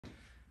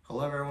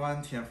Hello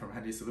everyone, Tian from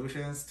Handy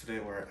Solutions. Today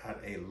we're at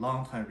a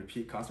long-time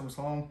repeat customer's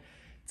home.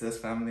 This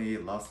family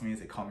loves me,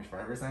 they call me for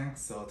everything.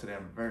 So today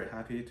I'm very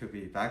happy to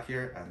be back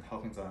here and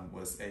helping them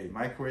with a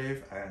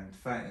microwave and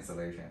fan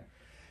installation.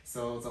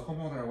 So the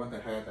homeowner went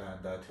ahead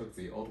and took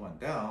the old one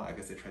down. I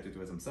guess they tried to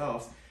do it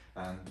themselves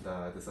and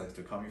decided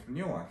to call me for the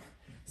new one.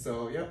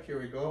 So yep, here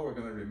we go. We're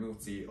gonna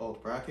remove the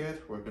old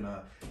bracket. We're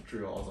gonna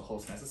drill all the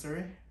holes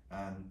necessary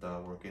and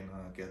we're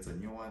gonna get the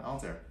new one on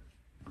there.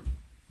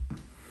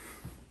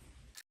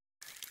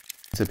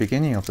 At the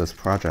beginning of this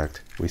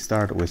project, we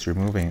start with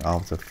removing all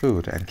the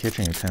food and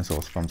kitchen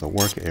utensils from the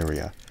work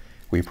area.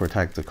 We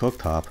protect the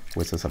cooktop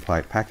with the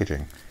supplied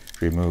packaging,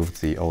 remove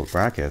the old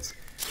brackets,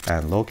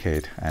 and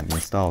locate and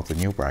install the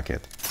new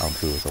bracket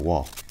onto the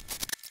wall.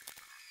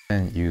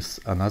 Then use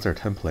another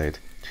template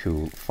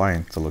to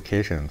find the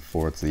location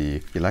for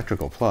the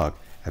electrical plug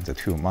and the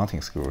two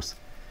mounting screws.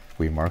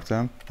 We mark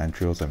them and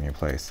drill them in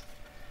place.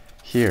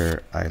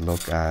 Here, I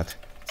look at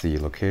the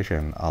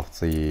location of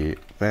the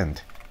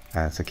vent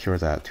and secure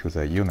that to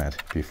the unit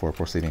before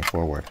proceeding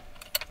forward.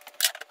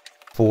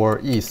 For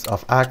ease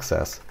of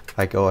access,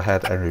 I go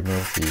ahead and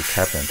remove the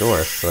cabinet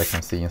doors so I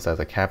can see inside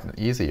the cabinet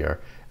easier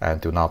and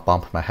do not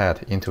bump my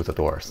head into the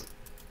doors.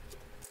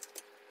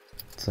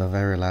 The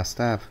very last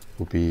step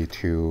would be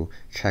to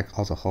check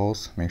all the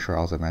holes, make sure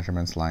all the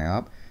measurements line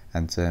up,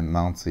 and then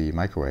mount the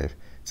microwave.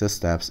 This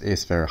step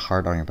is very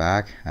hard on your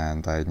back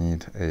and I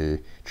need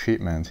a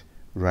treatment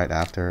right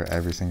after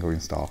every single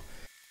install.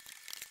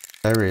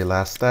 The very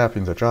last step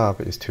in the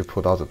job is to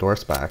put all the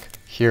doors back.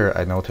 Here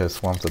I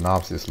noticed one of the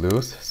knobs is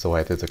loose, so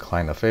I did the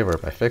client a favor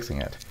by fixing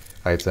it.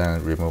 I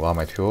then remove all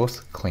my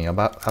tools, clean up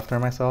after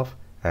myself,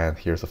 and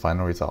here's the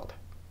final result.